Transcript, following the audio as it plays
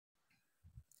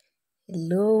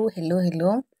Hello.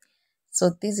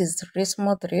 So this is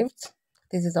Rismo Thrift.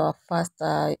 This is our first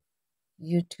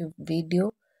YouTube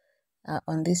video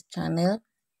on this channel,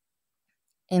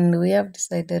 and we have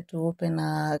decided to open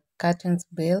a curtains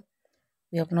bale.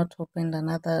 We have not opened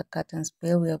another curtains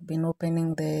bale. We have been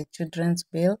opening the children's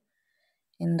bale,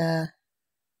 and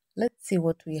let's see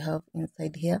what we have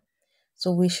inside here.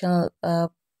 So we shall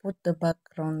put the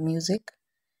background music,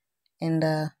 and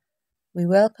we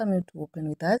welcome you to open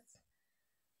with us.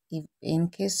 If in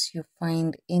case you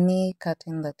find any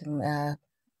curtain that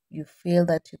you feel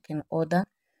that you can order,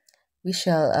 we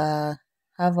shall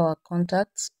have our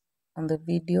contacts on the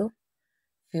video.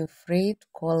 Feel free to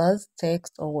call us,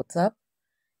 text, or WhatsApp,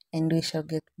 and we shall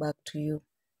get back to you.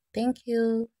 Thank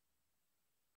you.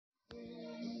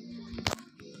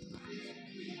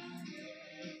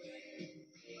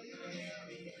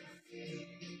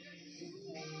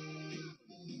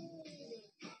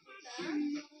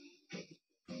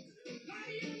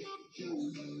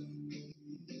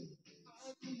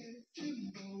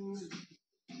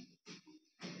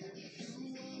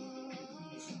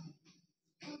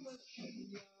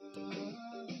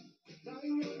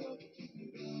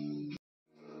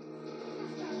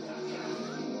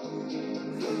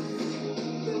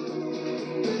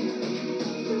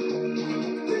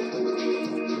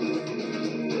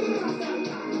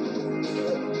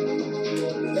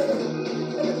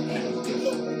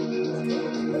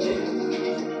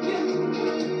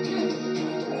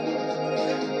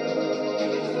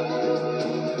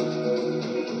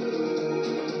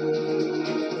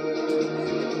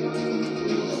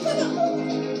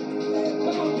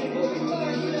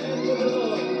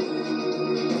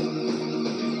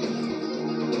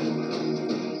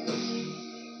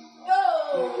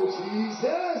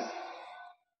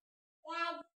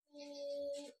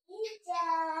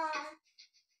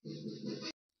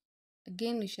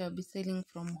 Again, we shall be selling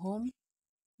from home,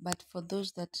 but for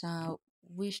those that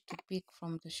wish to pick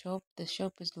from the shop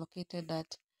is located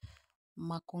at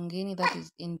Makongeni, that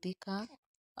is in Thika,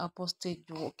 Upper Stage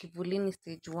Kivulini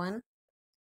Stage 1.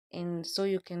 And so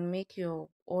you can make your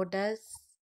orders.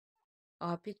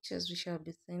 Our pictures, we shall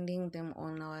be sending them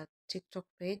on our TikTok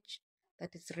page,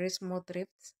 that is Resmo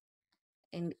Thrifts.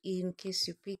 And in case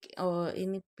you pick or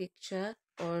any picture,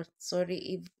 or sorry,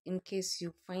 if in case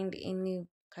you find any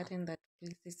curtain that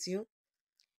pleases you,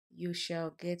 you shall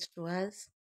get to us,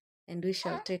 and we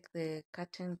shall take the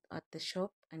curtain at the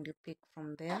shop and you pick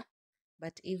from there.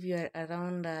 But if you are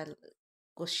around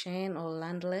Goshen or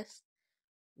Landless,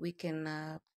 we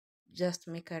can just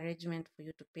make arrangement for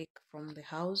you to pick from the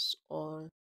house or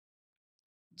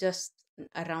just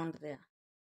around there.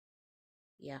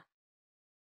 Yeah.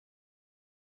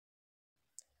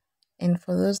 And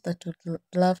for those that would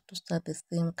love to start the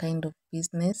same kind of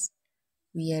business,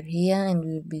 we are here and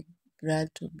we'll be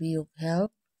glad to be of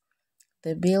help.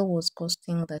 The bill was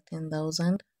costing the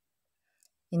 10,000,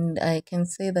 and I can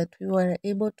say that we were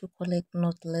able to collect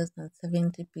not less than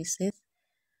 70 pieces,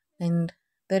 and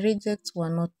the rejects were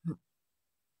not,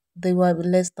 they were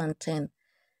less than 10.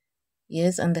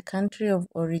 Yes, and the country of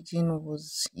origin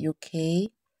was UK.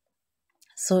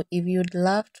 So if you'd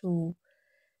love to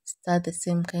start the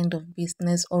same kind of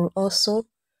business, or also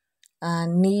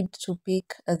need to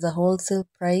pick as a wholesale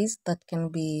price that can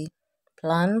be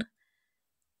planned,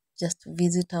 just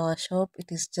visit our shop.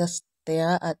 It is just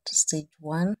there at stage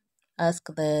 1. Ask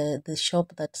the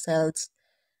shop that sells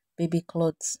baby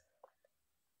clothes,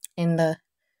 and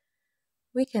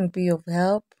we can be of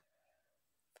help.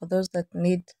 For those that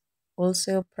need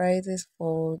wholesale prices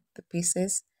for the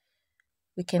pieces,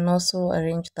 we can also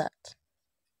arrange that,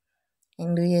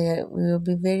 and we will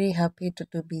be very happy to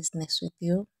do business with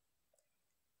you,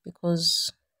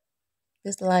 because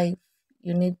this life,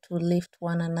 you need to lift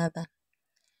one another.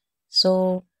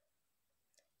 So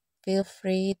feel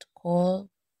free to call,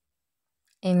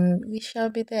 and we shall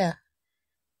be there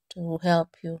to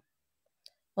help you.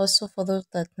 Also, for those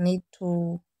that need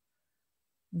to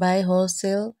buy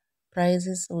wholesale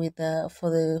prices with for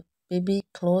the baby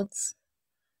clothes,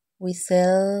 we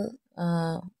sell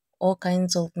all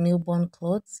kinds of newborn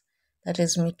clothes, that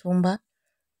is Mitumba,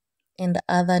 and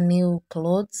other new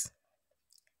clothes.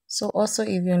 So also,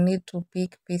 if you need to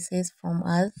pick pieces from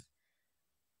us,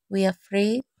 we are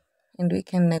free and we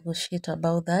can negotiate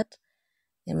about that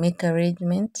and make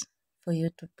arrangement for you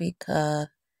to pick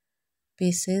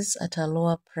pieces at a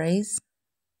lower price.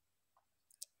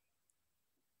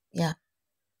 Yeah,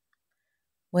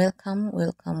 welcome.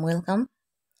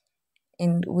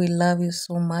 And we love you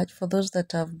so much. For those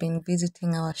that have been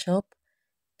visiting our shop,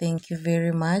 thank you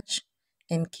very much,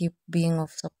 and keep being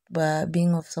of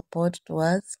support to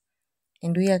us.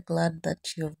 and we are glad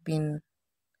that you have been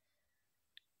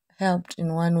helped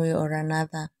in one way or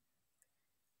another.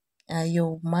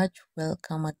 You're much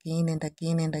welcome again and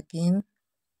again and again.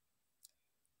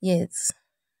 Yes,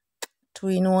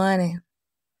 tuinuane.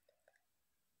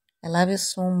 I love you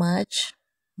so much,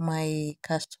 my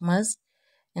customers,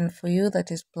 and for you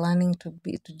that is planning to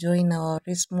join our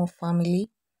Rismo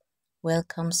family,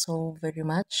 welcome so very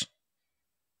much.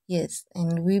 Yes,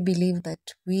 and we believe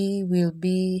that we will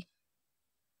be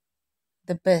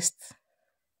the best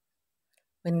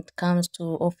when it comes to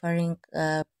offering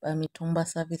Mitumba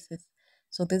services.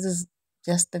 So this is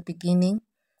just the beginning.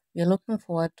 We are looking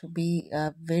forward to be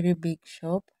a very big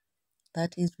shop.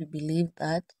 That is, we believe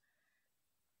that,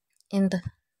 and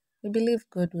we believe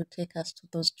God will take us to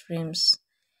those dreams,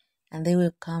 and they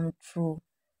will come true.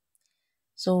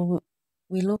 So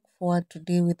we look forward to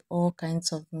deal with all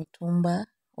kinds of mitumba,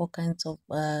 all kinds of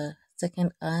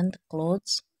second-hand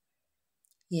clothes.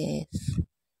 Yes,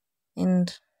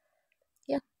 and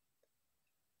yeah,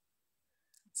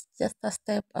 it's just a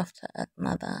step after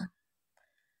another.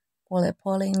 Pole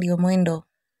pole ndio mwendo,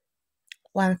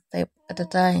 one step at a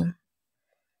time.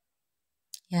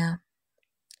 Yeah.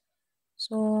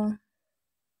 So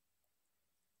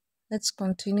let's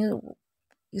continue.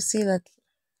 You see that?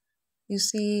 You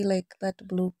see like that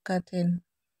blue curtain,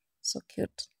 so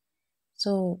cute.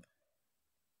 So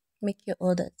make your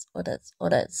orders.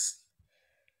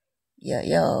 Yeah,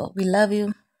 yeah. We love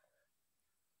you.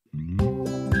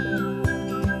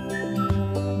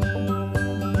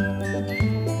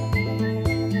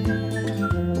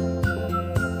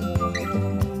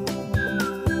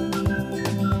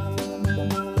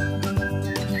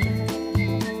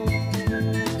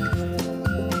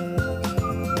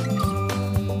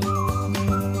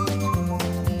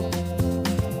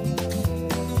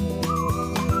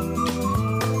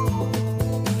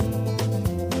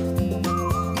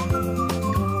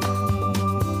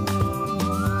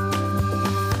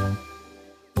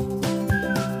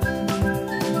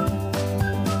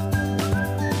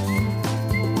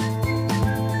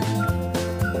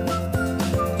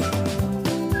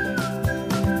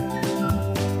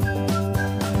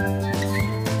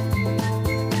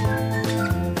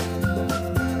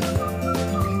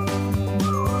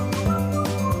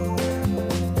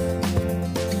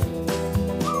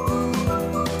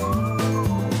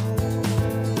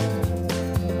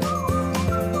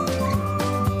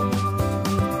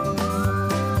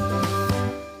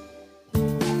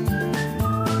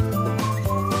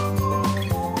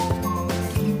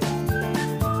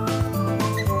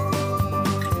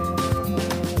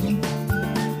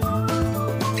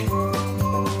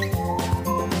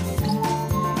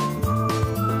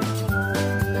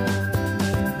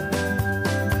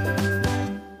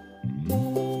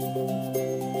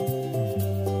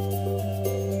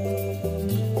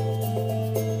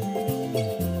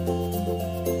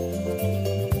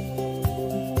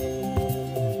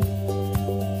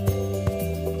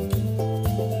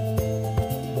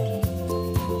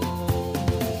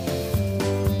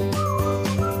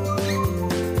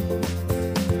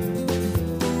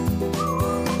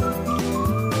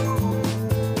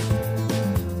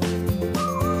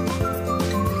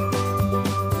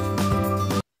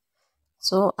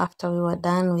 So after we were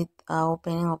done with our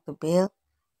opening of the bale,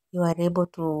 you are able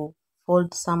to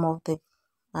fold some of the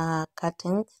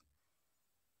curtains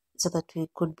so that we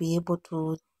could be able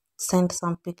to send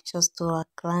some pictures to our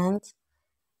clients.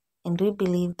 And we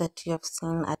believe that you have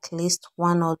seen at least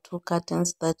one or two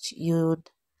curtains that you'd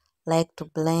like to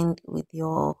blend with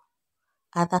your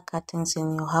other curtains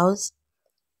in your house.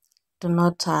 Do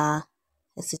not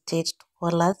hesitate to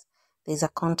call us. There's a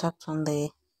contact on the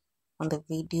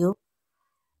video.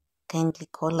 Kindly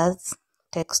call us,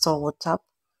 text or WhatsApp,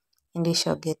 and we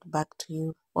shall get back to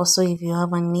you. Also, if you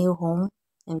have a new home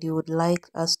and you would like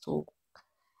us to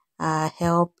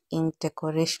help in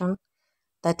decoration,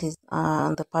 that is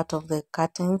on the part of the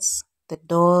curtains, the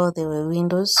door, the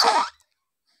windows,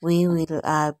 we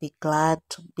will be glad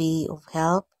to be of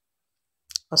help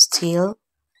or still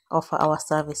offer our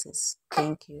services.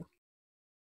 Thank you.